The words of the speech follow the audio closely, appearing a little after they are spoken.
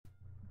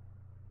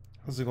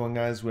How's it going,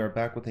 guys? We are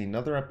back with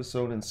another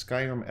episode in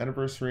Skyrim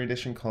Anniversary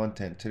Edition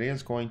content. Today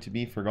is going to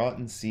be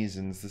Forgotten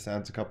Seasons. This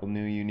adds a couple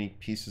new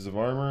unique pieces of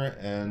armor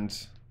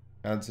and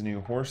adds a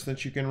new horse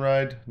that you can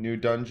ride. New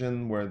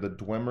dungeon where the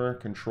Dwemer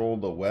control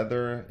the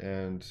weather,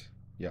 and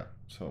yeah,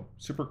 so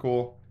super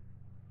cool.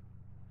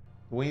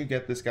 The way you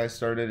get this guy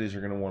started is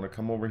you're going to want to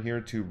come over here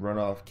to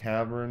Runoff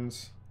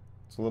Caverns.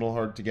 It's a little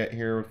hard to get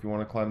here if you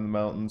want to climb the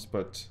mountains,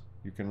 but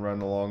you can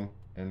run along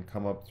and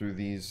come up through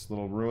these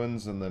little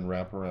ruins and then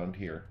wrap around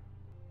here.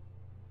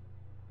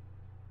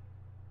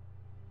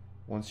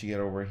 Once you get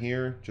over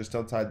here, just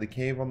outside the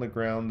cave on the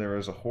ground, there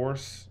is a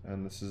horse,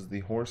 and this is the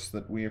horse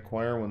that we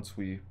acquire once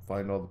we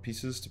find all the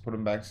pieces to put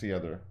them back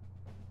together.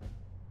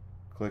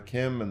 Click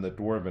him and the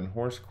Dwarven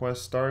Horse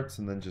quest starts,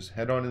 and then just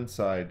head on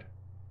inside.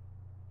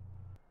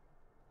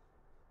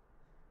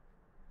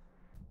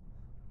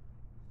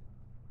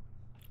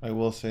 I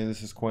will say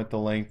this is quite the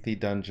lengthy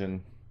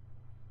dungeon.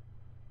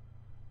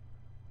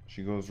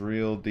 She goes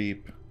real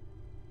deep.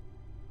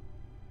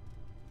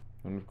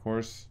 And of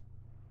course,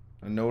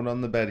 a note on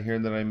the bed here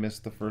that I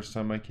missed the first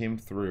time I came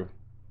through.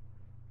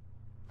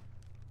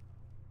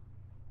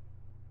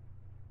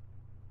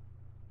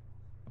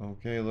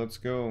 Okay, let's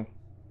go.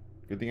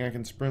 Good thing I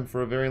can sprint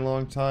for a very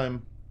long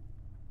time.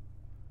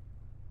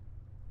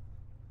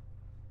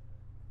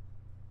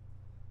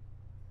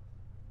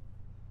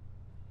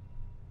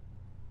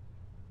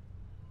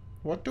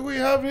 What do we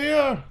have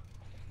here?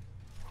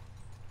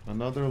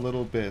 Another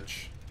little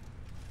bitch.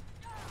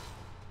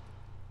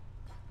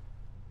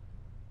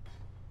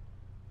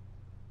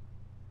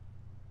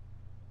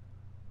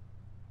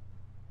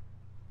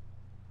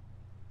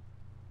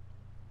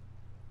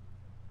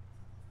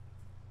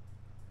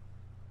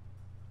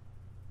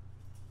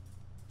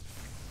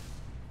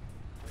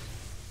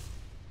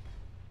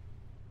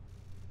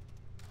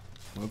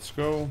 Let's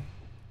go.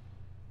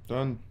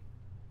 Done.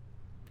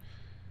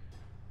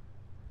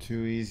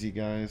 Too easy,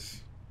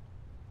 guys.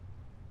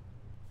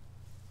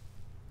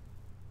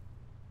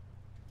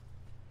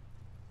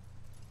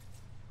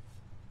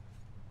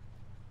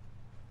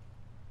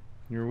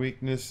 Your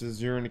weakness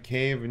is you're in a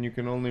cave and you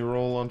can only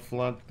roll on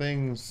flat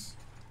things.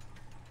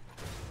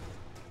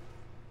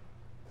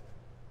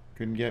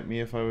 Couldn't get me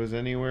if I was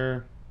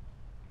anywhere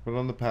but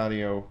on the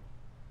patio.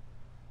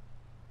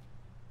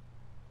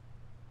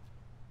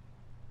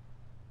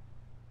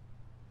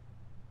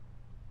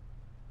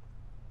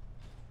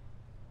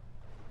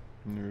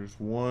 And there's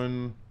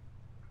one,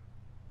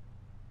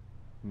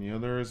 and the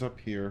other is up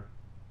here.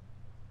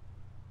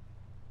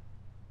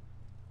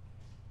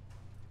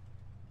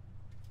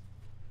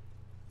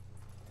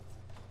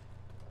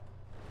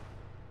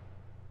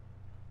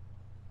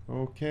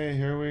 Okay,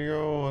 here we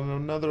go, and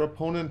another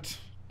opponent.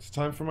 It's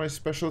time for my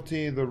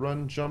specialty, the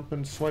run, jump,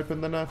 and swipe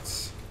in the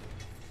nuts.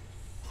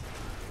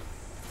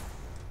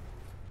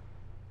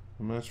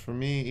 And that's for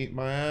me, eat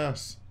my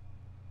ass.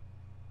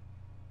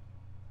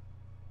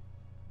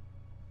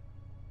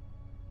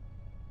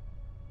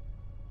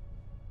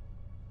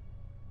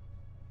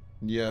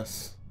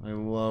 Yes, I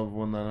love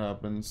when that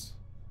happens.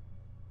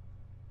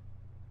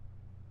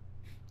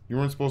 You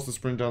weren't supposed to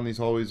sprint down these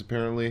hallways,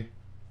 apparently.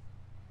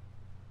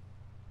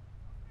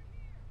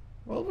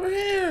 Over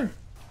here!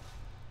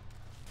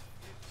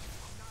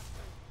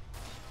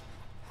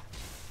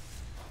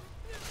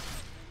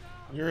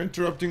 You're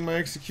interrupting my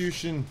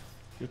execution.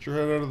 Get your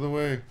head out of the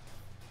way.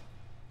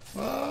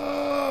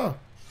 Ah!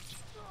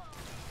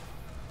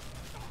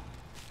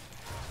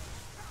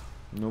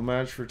 No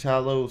match for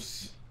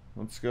Talos.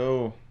 Let's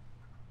go.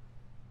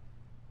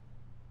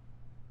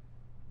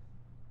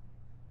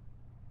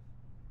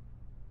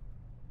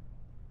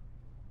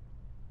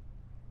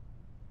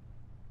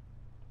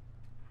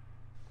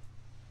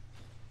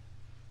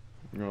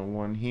 Got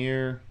one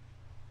here.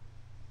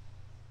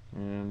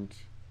 And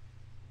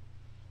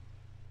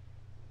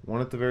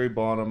one at the very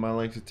bottom. I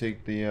like to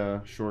take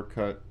the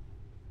shortcut.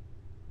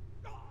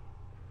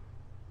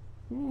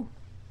 Ooh.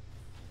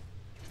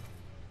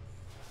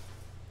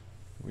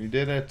 We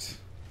did it.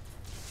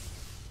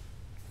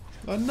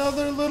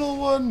 Another little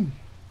one.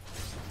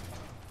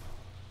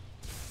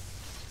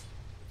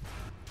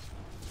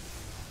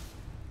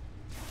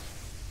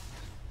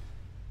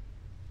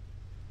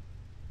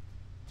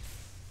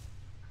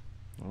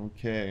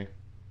 Okay.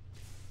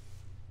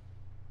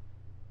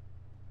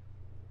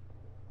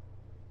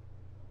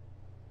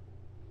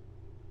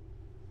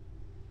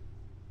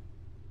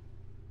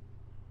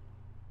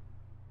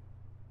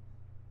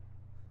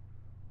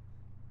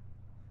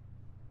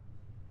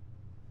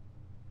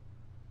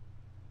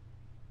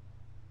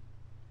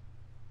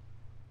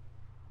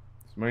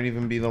 This might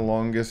even be the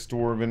longest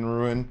dwarven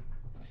ruin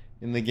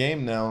in the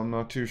game now. I'm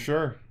not too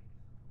sure.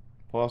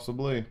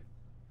 Possibly.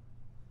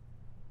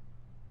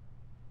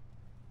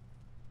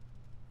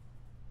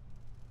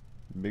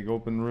 Big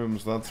open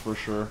rooms, that's for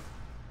sure.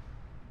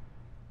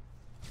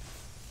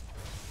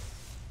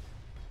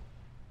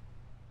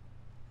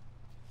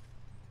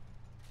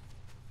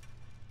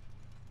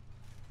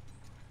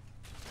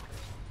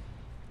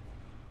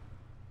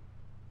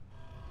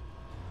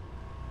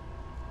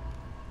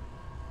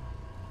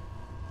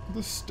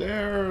 The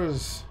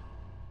stairs!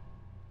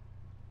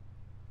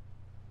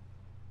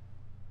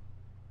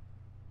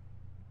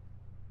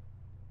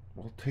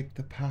 We'll take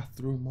the path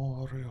through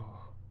Morio.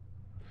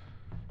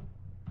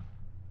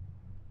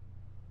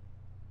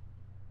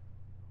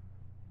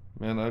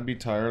 Man, I'd be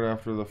tired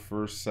after the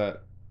first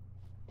set.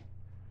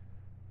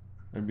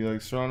 I'd be like,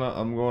 Serana,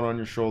 I'm going on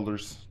your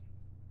shoulders.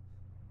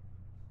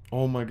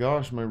 Oh my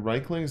gosh, my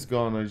Reikling's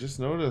gone. I just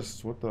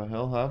noticed. What the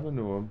hell happened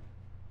to him?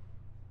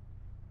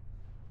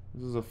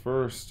 This is a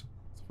first.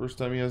 It's the first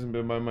time he hasn't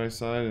been by my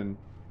side in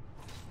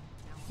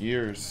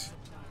years.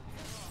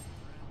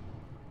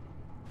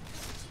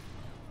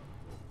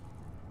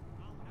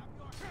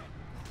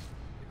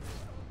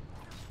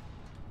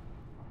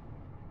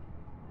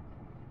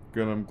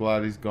 Good, I'm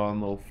glad he's gone,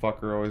 little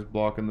fucker always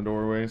blocking the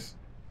doorways.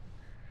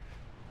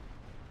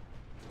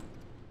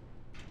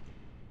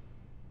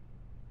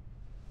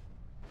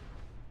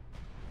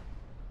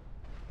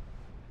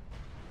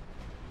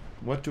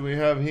 What do we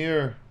have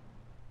here?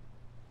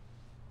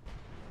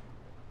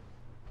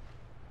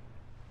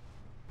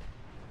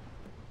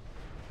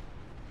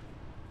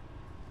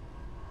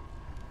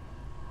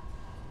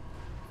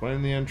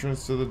 Find the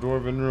entrance to the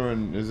Dwarven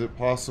Ruin. Is it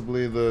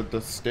possibly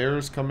the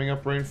stairs coming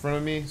up right in front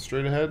of me,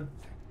 straight ahead?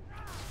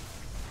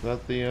 Is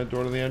that the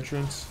door to the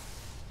entrance?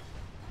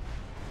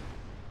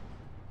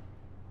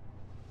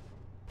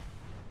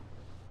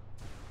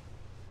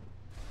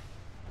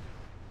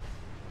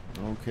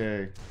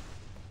 Okay.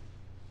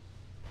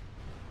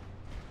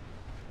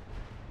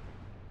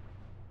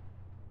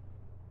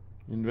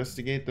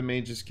 Investigate the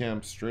mage's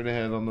camp, straight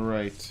ahead on the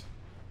right.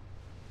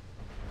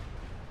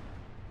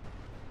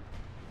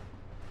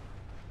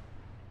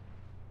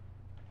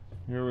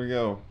 Here we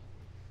go.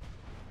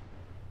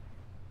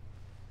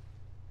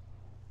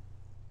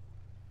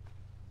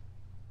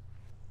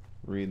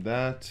 Read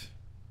that.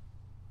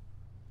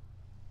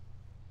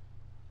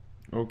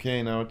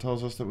 Okay, now it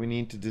tells us that we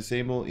need to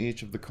disable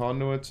each of the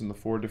conduits in the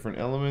 4 different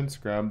elements.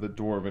 Grab the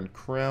Dwarven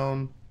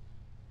Crown.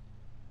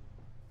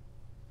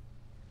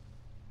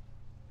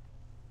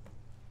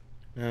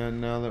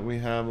 And now that we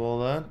have all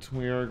that,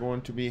 we are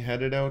going to be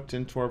headed out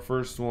into our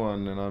first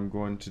one. And I'm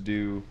going to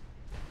do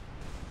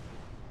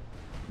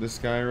this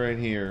guy right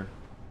here.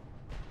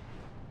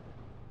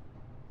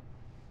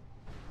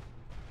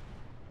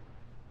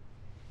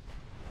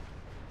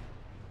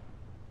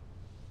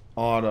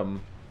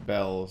 Autumn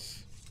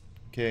bells.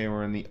 Okay,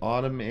 we're in the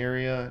autumn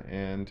area,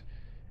 and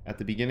at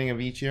the beginning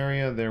of each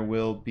area there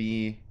will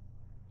be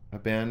a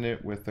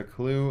bandit with a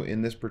clue.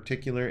 In this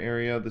particular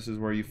area, this is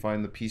where you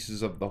find the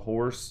pieces of the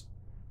horse.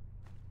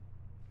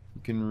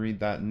 You can read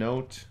that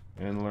note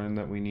and learn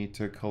that we need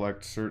to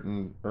collect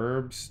certain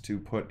herbs to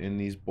put in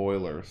these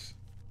boilers.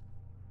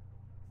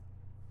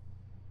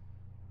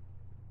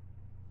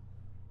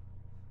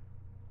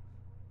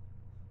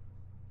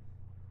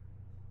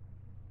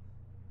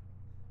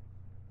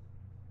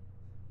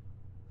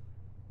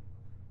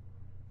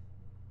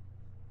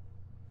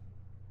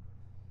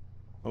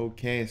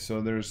 Okay,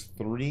 so there's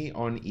 3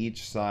 on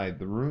each side.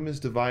 The room is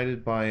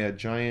divided by a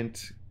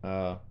giant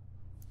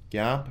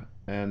gap,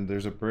 and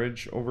there's a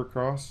bridge over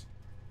across.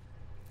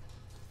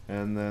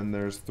 And then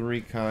there's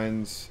 3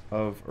 kinds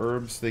of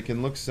herbs. They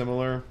can look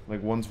similar,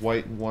 like one's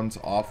white, one's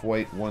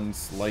off-white,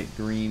 one's light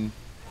green.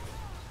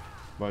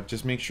 But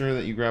just make sure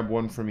that you grab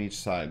one from each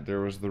side.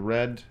 There was the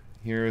red,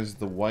 here is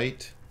the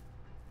white.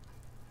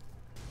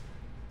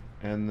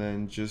 And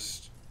then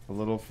just a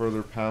little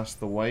further past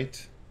the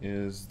white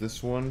is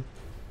this one.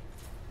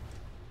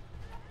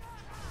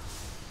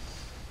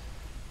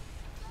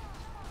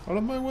 Out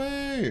of my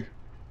way!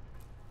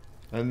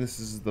 And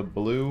this is the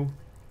blue.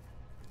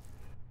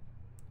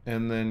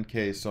 And then,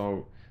 okay,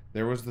 so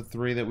there was the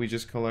 3 that we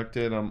just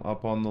collected. I'm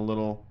up on the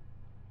little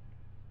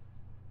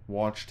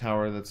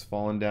watchtower that's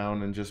fallen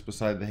down, and just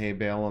beside the hay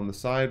bale on the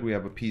side, we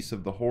have a piece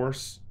of the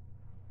horse.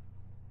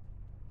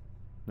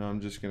 Now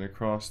I'm just going to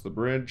cross the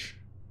bridge.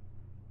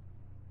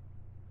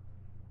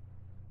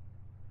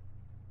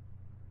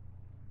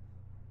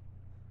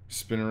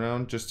 Spin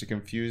around just to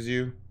confuse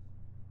you.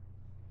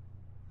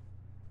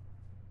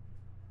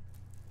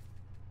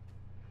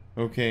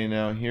 Okay,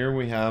 now here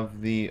we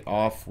have the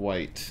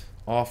off-white,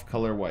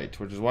 off-color white,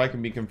 which is why it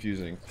can be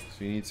confusing.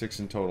 So you need 6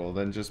 in total.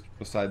 Then just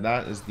beside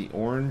that is the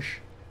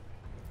orange.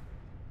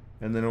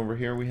 And then over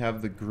here we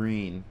have the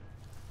green.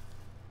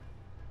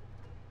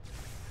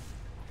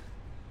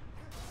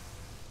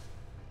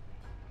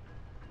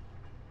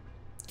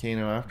 Okay,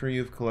 now after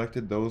you've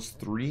collected those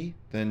 3,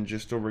 then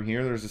just over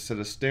here there's a set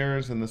of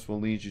stairs, and this will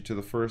lead you to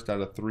the first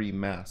out of 3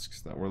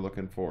 masks that we're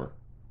looking for.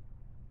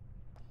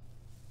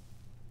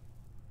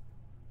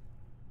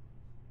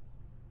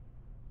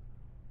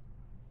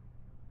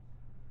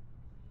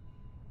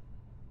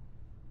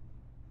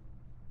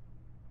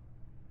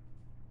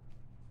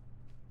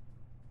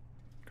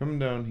 Come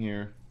down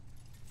here.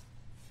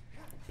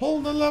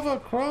 Pull the lever,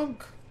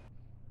 Kronk!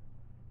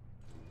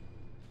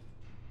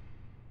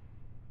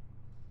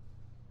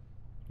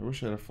 I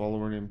wish I had a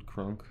follower named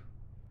Kronk.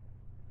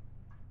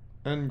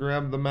 And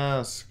grab the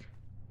mask.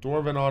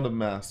 Dwarven Autumn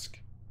mask.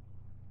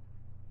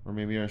 Or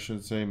maybe I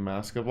should say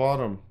Mask of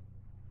Autumn.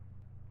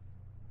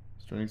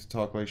 Strength to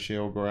talk like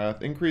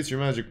Sheogorath. Increase your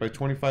magic by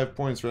 25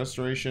 points.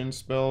 Restoration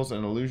spells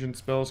and illusion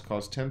spells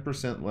cost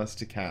 10% less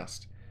to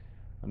cast.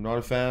 I'm not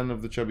a fan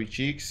of the chubby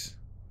cheeks,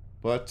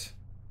 but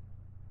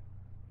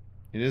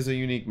it is a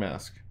unique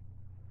mask.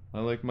 I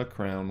like my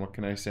crown, what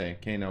can I say?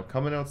 Okay, now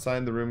coming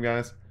outside the room,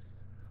 guys.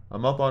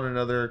 I'm up on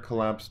another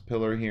collapsed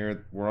pillar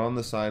here. We're on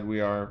the side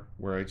we are,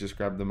 where I just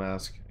grabbed the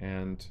mask,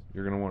 and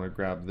you're going to want to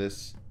grab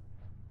this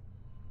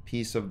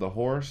piece of the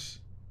horse.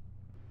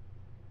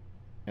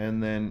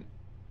 And then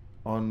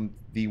on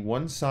the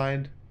one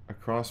side,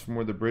 across from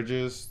where the bridge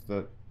is,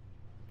 that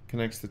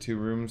connects the two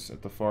rooms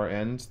at the far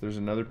end, there's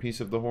another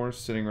piece of the horse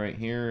sitting right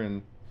here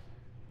in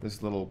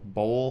this little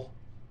bowl.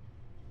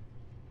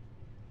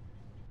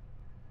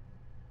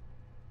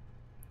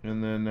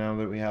 And then now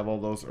that we have all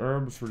those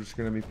herbs, we're just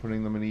going to be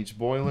putting them in each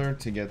boiler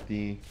to get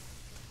the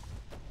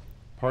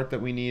part that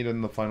we need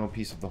and the final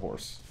piece of the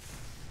horse.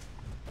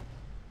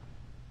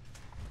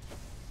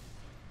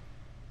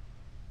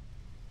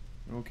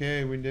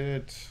 Okay, we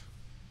did it.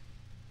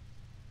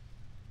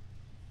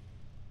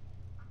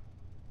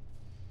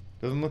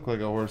 Doesn't look like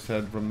a horse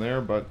head from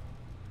there, but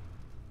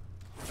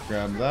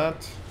grab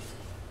that.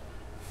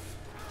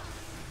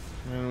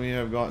 And we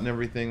have gotten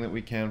everything that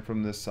we can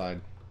from this side.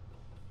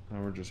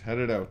 Now we're just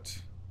headed out.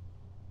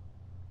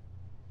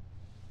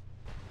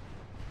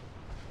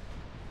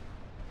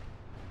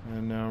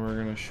 And now we're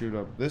gonna shoot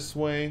up this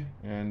way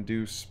and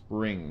do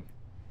spring.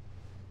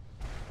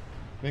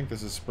 I think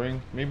this is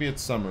spring. Maybe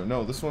it's summer.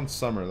 No, this one's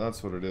summer.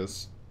 That's what it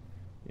is.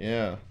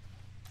 Yeah.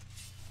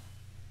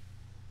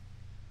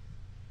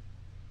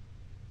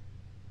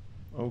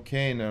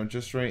 Okay, now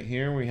just right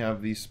here we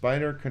have the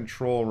spider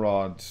control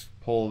rod.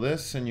 Pull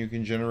this and you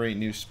can generate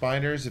new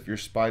spiders if your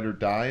spider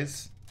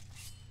dies.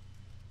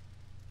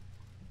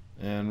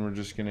 And we're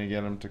just gonna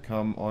get him to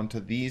come onto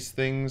these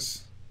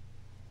things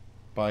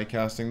by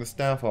casting the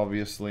staff,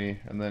 obviously,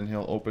 and then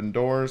he'll open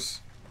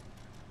doors,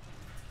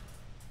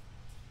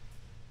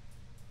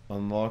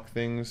 unlock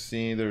things.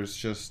 See, there's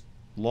just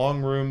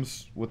long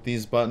rooms with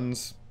these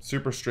buttons.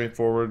 Super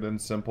straightforward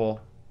and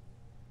simple.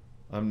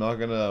 I'm not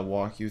gonna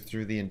walk you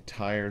through the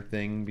entire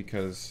thing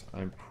because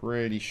I'm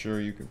pretty sure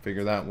you can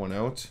figure that one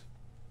out.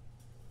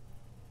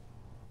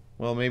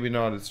 Well, maybe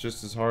not. It's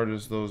just as hard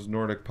as those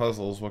Nordic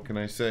puzzles. What can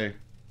I say?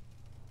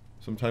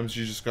 Sometimes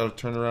you just gotta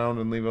turn around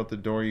and leave out the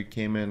door you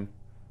came in.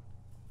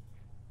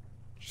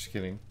 Just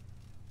kidding.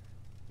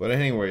 But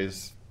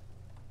anyways.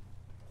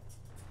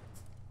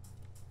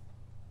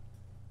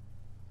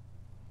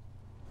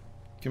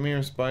 Come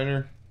here,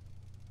 spider.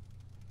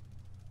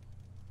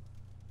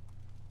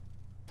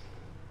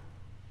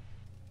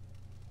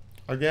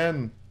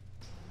 Again.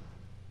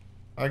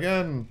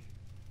 Again.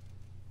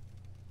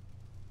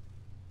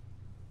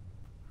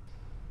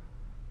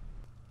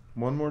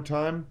 One more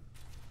time?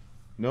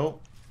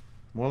 Nope.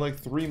 More like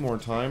 3 more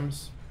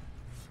times.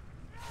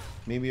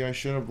 Maybe I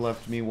should have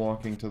left me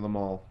walking to the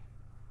mall.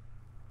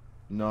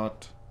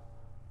 Not.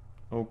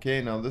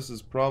 Okay, now this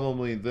is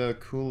probably the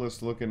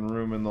coolest looking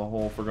room in the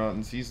whole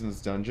Forgotten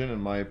Seasons dungeon, in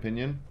my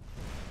opinion.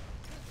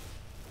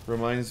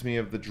 Reminds me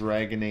of the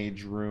Dragon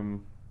Age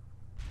room.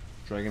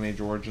 Dragon Age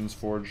Origins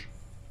Forge.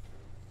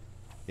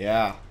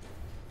 Yeah.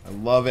 I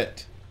love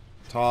it.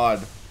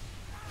 Todd.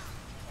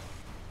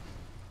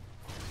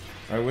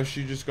 I wish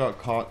you just got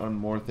caught on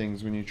more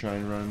things when you try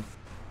and run.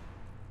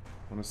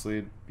 Honestly,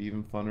 it'd be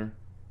even funner.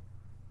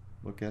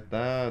 Look at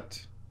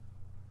that.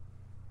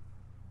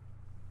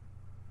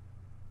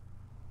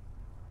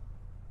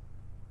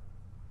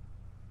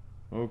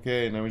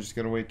 Okay, now we just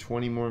gotta wait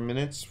 20 more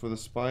minutes for the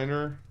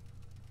spider.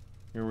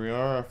 Here we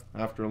are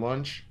after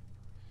lunch.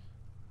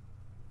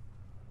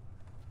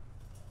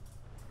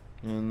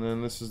 And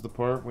then this is the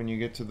part when you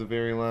get to the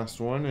very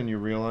last one and you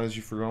realize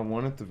you forgot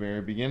one at the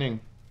very beginning.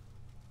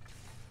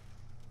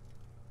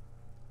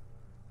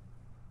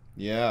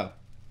 Yeah.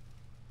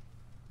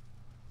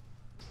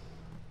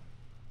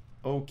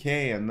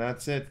 Okay, and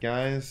that's it,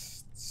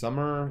 guys.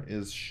 Summer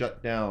is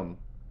shut down.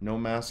 No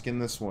mask in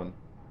this one.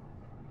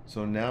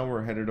 So now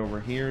we're headed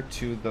over here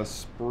to the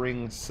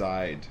spring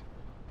side.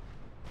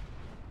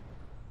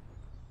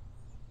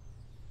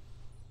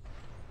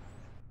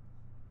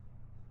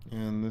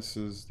 And this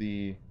is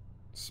the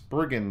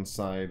Spriggan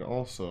side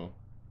also.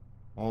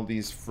 All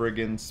these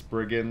friggin'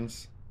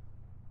 Spriggans.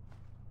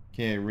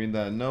 Okay, read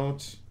that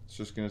note. It's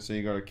just gonna say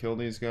you gotta kill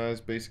these guys,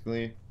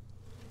 basically.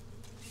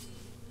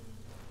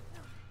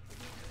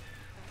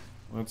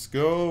 Let's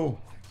go!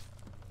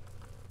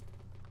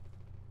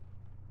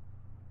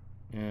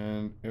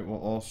 And it will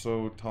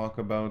also talk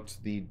about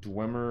the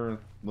Dwemer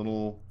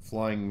little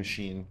flying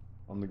machine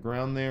on the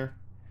ground there.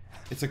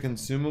 It's a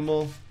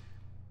consumable,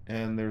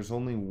 and there's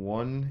only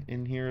one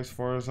in here as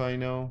far as I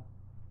know.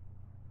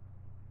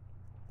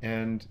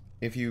 And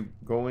if you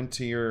go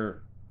into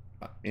your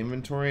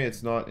inventory,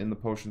 it's not in the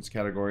potions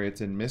category, it's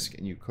in Misk,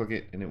 and you click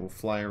it and it will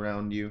fly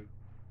around you.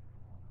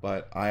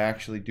 But I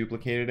actually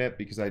duplicated it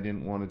because I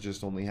didn't want to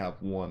just only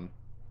have one.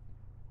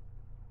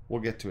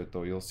 We'll get to it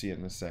though, you'll see it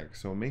in a sec.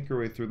 So make your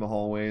way through the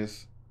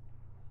hallways.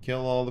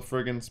 Kill all the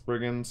friggin'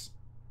 spriggans.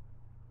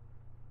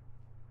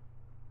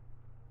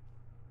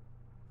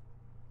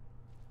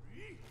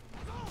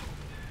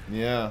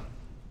 Yeah.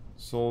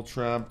 Soul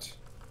trapped.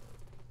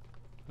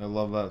 I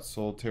love that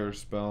soul tear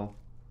spell.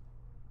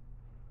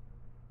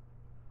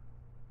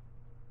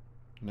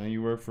 Now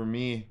you work for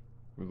me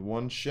with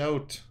one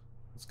shout.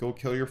 Let's go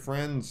kill your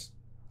friends.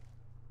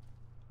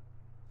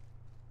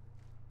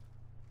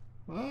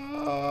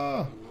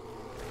 Ah!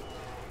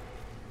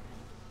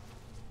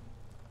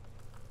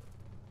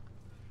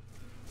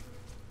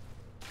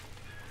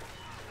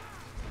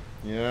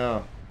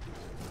 Yeah.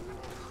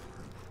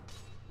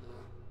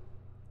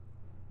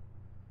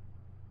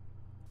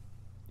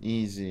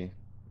 Easy.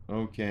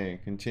 Okay,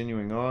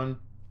 continuing on.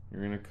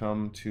 You're gonna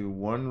come to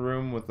one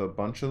room with a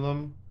bunch of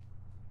them.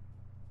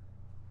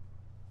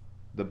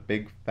 The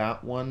big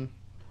fat one.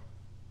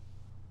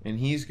 And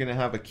he's gonna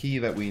have a key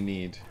that we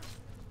need.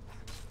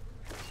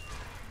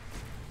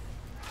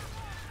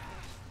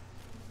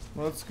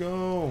 Let's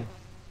go.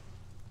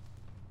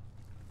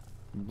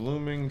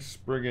 Blooming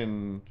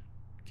Spriggan.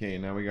 Okay,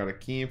 now we got a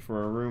key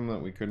for a room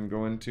that we couldn't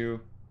go into.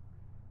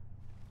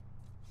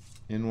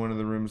 In one of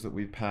the rooms that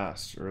we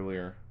passed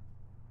earlier.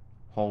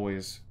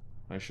 Hallways,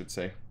 I should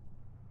say.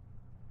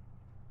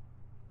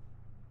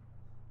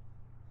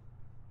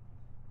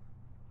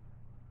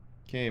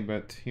 Okay,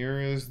 but here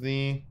is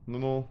the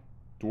little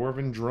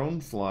dwarven drone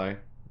fly.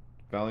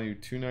 Value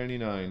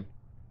 $2.99.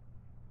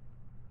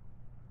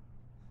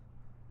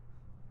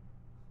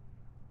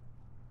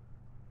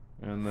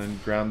 And then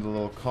grab the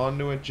little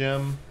conduit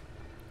gem.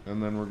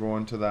 And then we're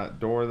going to that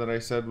door that I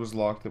said was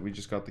locked that we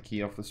just got the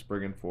key off the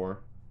Spriggan for.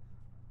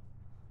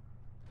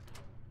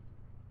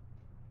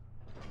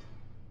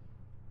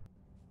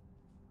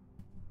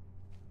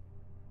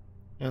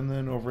 And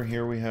then over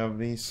here we have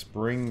the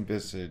Spring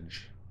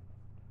Visage.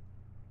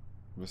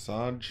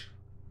 Visage?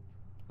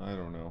 I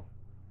don't know.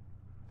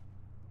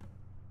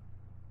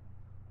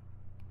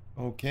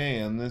 Okay,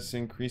 and this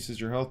increases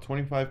your health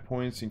 25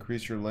 points,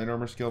 increase your light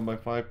armor skill by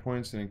 5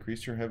 points, and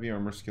increase your heavy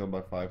armor skill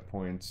by 5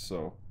 points.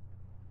 So,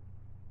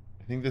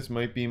 I think this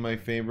might be my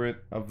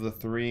favorite of the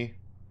three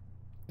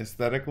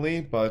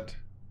aesthetically, but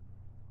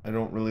I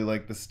don't really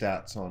like the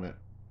stats on it.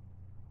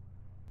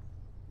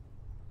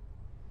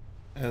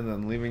 And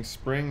then leaving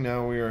spring,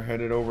 now we are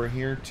headed over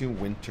here to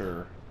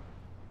winter.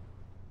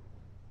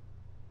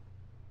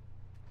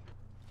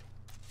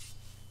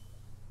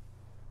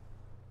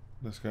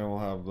 This guy will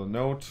have the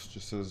note,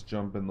 just says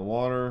jump in the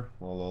water,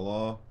 la la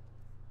la.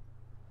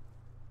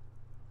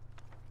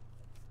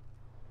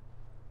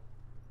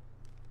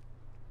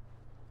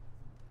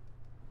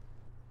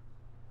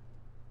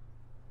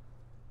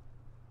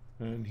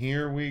 And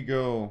here we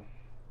go,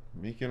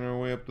 making our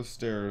way up the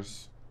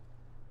stairs.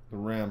 The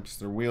ramps,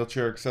 they're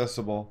wheelchair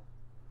accessible.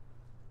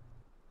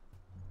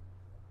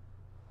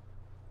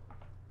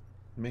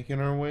 Making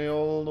our way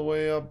all the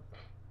way up.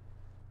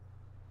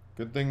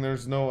 Good thing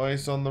there's no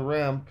ice on the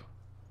ramp.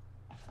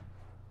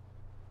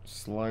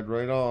 Slide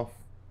right off.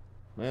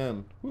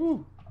 Man,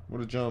 whoo,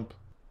 what a jump.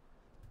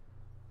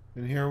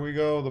 And here we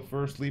go, the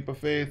first leap of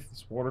faith.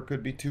 This water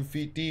could be 2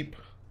 feet deep.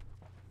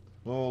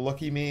 Oh,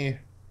 lucky me.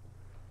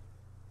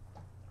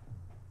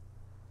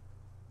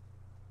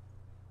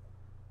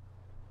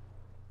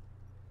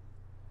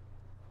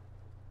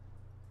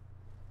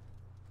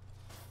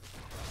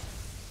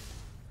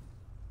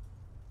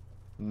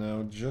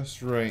 Now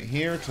just right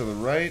here to the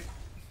right,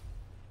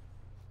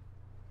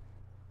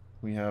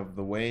 we have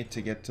the way to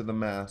get to the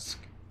mask.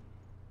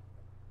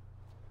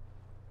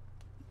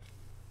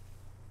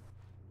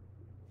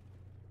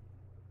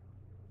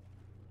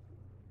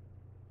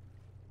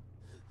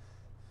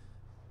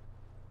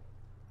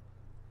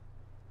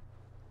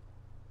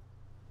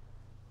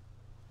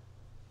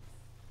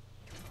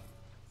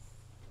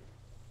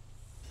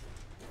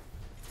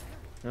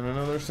 And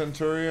another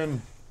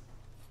centurion.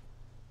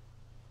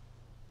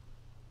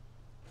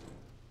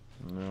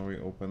 Now we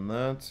open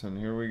that, and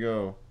here we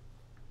go.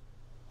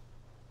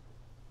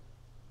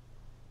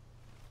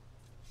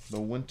 The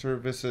Winter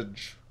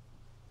Visage.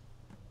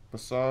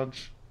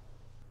 Visage.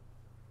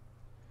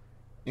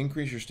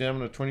 Increase your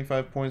stamina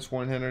 25 points,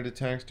 one-handed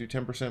attacks do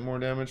 10% more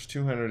damage,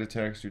 two-handed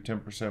attacks do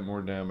 10%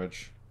 more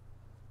damage.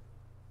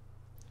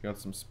 Got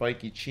some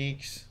spiky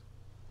cheeks.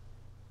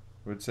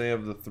 I would say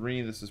of the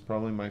three, this is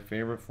probably my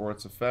favorite for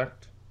its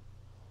effect.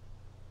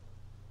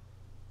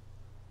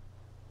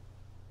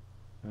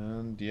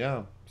 And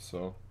yeah,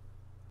 so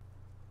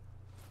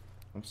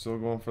I'm still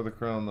going for the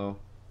crown though.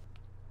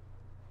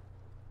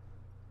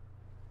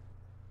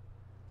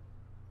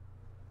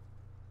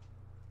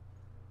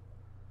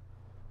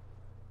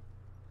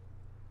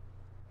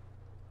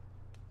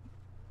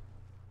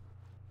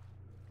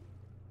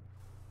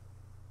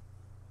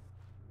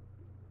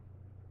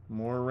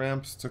 More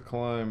ramps to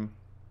climb.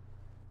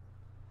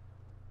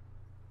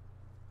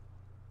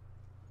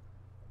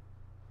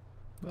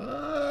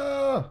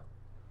 Ah!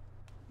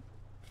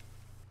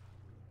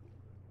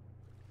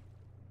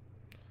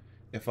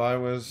 If I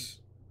was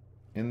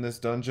in this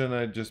dungeon,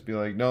 I'd just be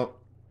like, nope.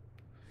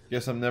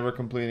 Guess I'm never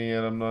completing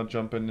it. I'm not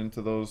jumping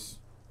into those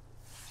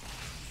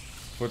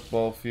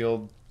football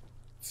field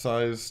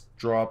size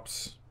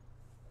drops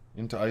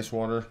into ice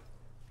water.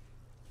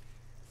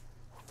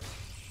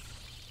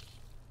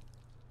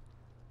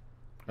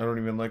 I don't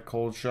even like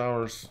cold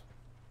showers.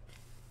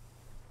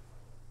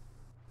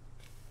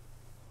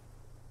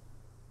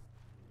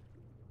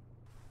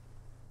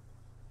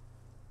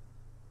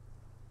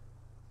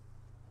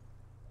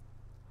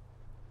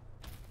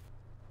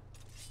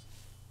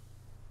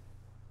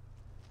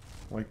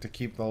 Like to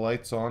keep the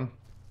lights on.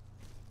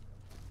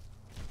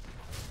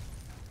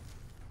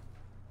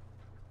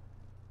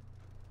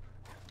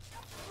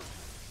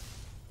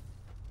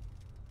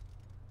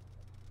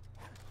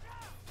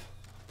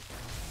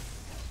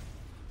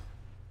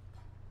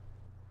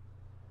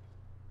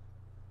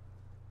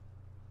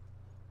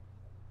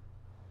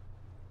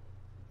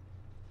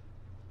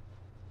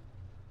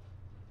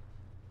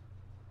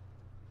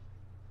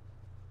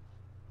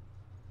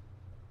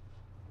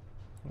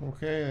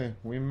 Okay,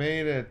 we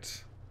made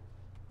it.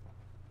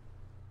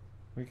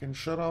 We can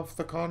shut off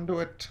the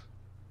conduit.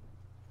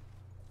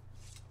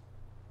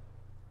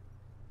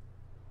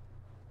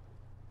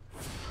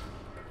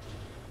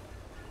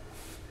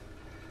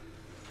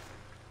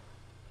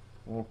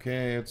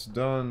 Okay, it's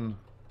done.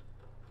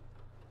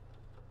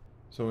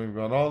 So we've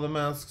got all the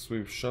masks,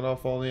 we've shut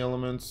off all the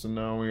elements, and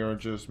now we are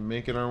just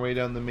making our way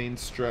down the main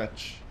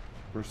stretch.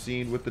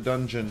 Proceed with the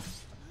dungeon.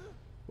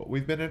 But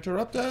we've been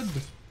interrupted!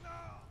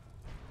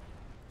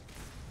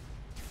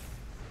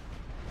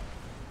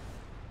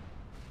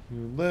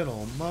 You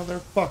little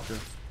motherfucker.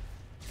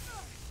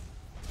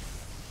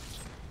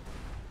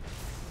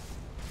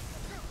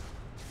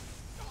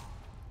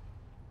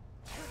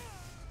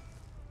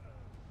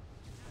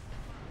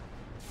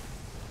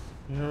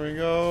 Here we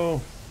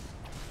go.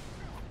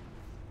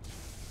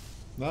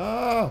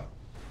 Ah!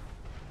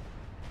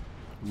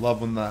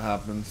 Love when that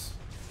happens.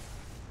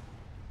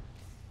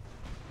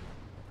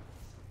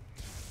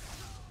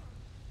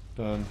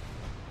 Done.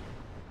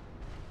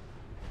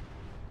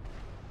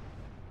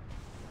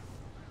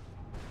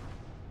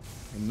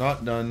 I'm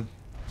not done.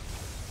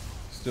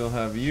 Still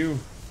have you.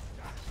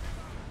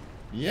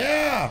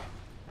 Yeah!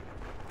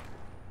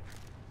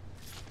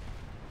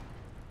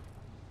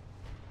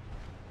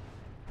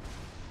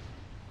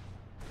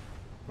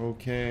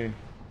 Okay.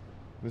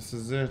 This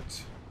is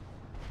it.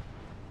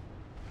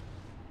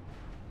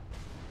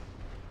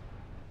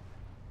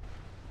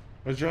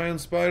 A giant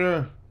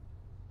spider.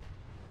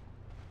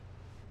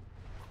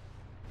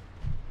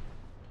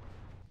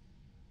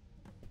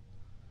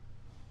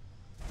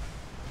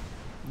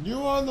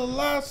 You are the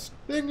last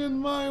thing in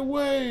my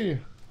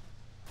way.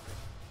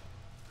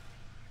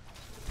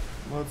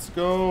 Let's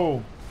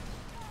go.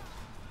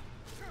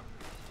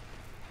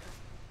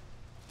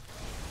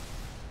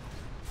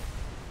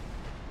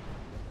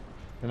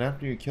 And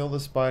after you kill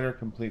the spider,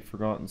 complete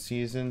Forgotten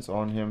Seasons.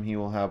 On him, he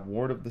will have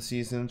Ward of the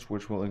Seasons,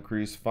 which will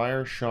increase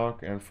fire,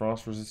 shock, and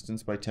frost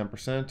resistance by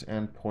 10%,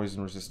 and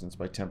poison resistance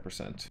by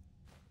 10%.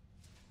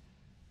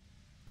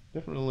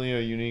 Definitely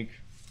a unique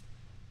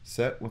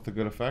set with a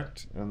good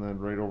effect. And then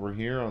right over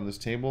here on this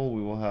table,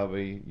 we will have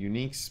a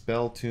unique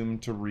spell tomb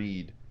to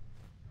read.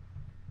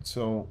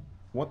 So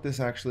what this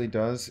actually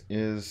does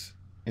is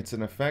it's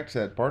an effect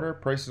that barter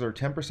prices are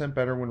 10%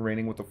 better when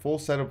raining with a full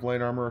set of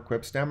light armor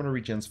equipped. Stamina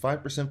regens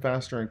 5%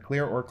 faster in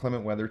clear or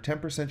clement weather.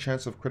 10%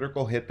 chance of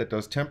critical hit that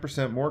does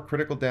 10% more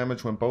critical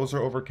damage when bows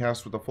are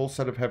overcast with a full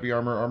set of heavy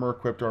armor. Armor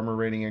equipped armor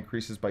rating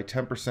increases by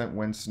 10%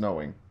 when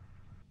snowing.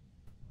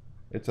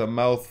 It's a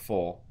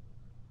mouthful.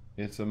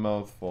 It's a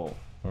mouthful.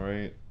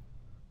 Alright?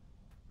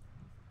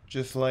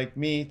 Just like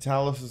me,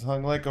 Talos is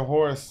hung like a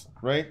horse.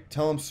 Right?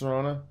 Tell him,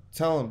 Serana.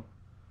 Tell him.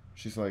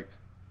 She's like,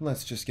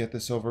 let's just get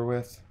this over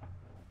with.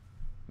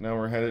 Now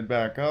we're headed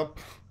back up.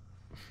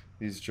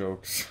 These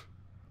jokes.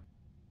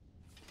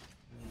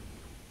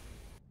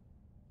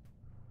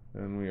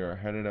 And we are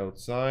headed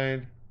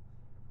outside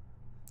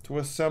to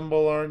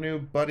assemble our new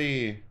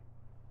buddy.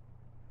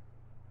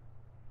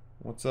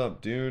 What's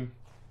up, dude?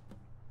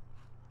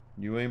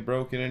 You ain't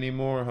broken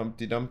anymore,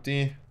 Humpty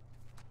Dumpty.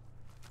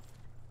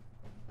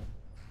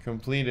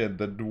 Completed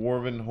the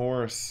Dwarven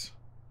Horse.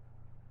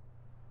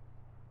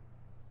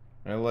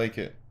 I like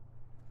it.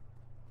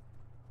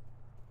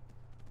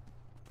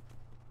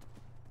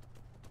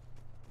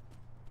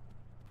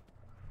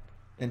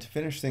 And to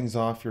finish things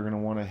off, you're going to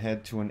want to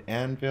head to an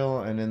anvil,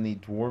 and in the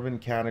Dwarven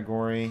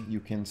category, you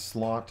can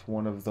slot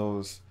one of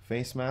those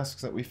face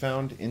masks that we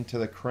found into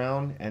the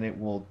crown, and it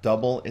will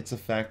double its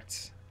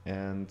effects.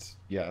 And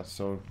yeah,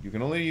 so you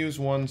can only use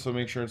one, so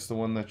make sure it's the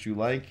one that you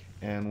like,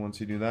 and once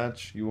you do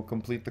that, you will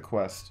complete the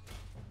quest.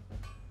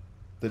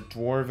 The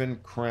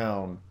Dwarven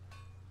Crown.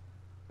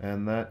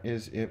 And that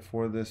is it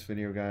for this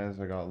video, guys.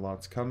 I got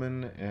lots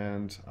coming,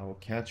 and I will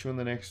catch you in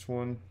the next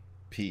one.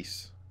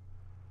 Peace.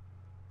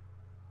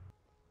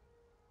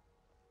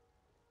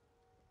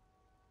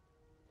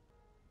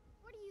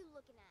 What are you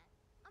looking at?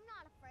 I'm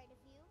not afraid of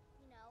you,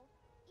 you know,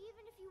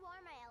 even if you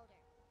are my elder.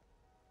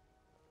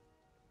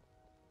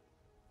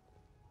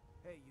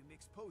 Hey, you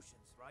mix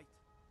potions, right?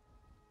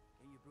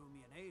 Can you brew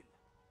me an ale?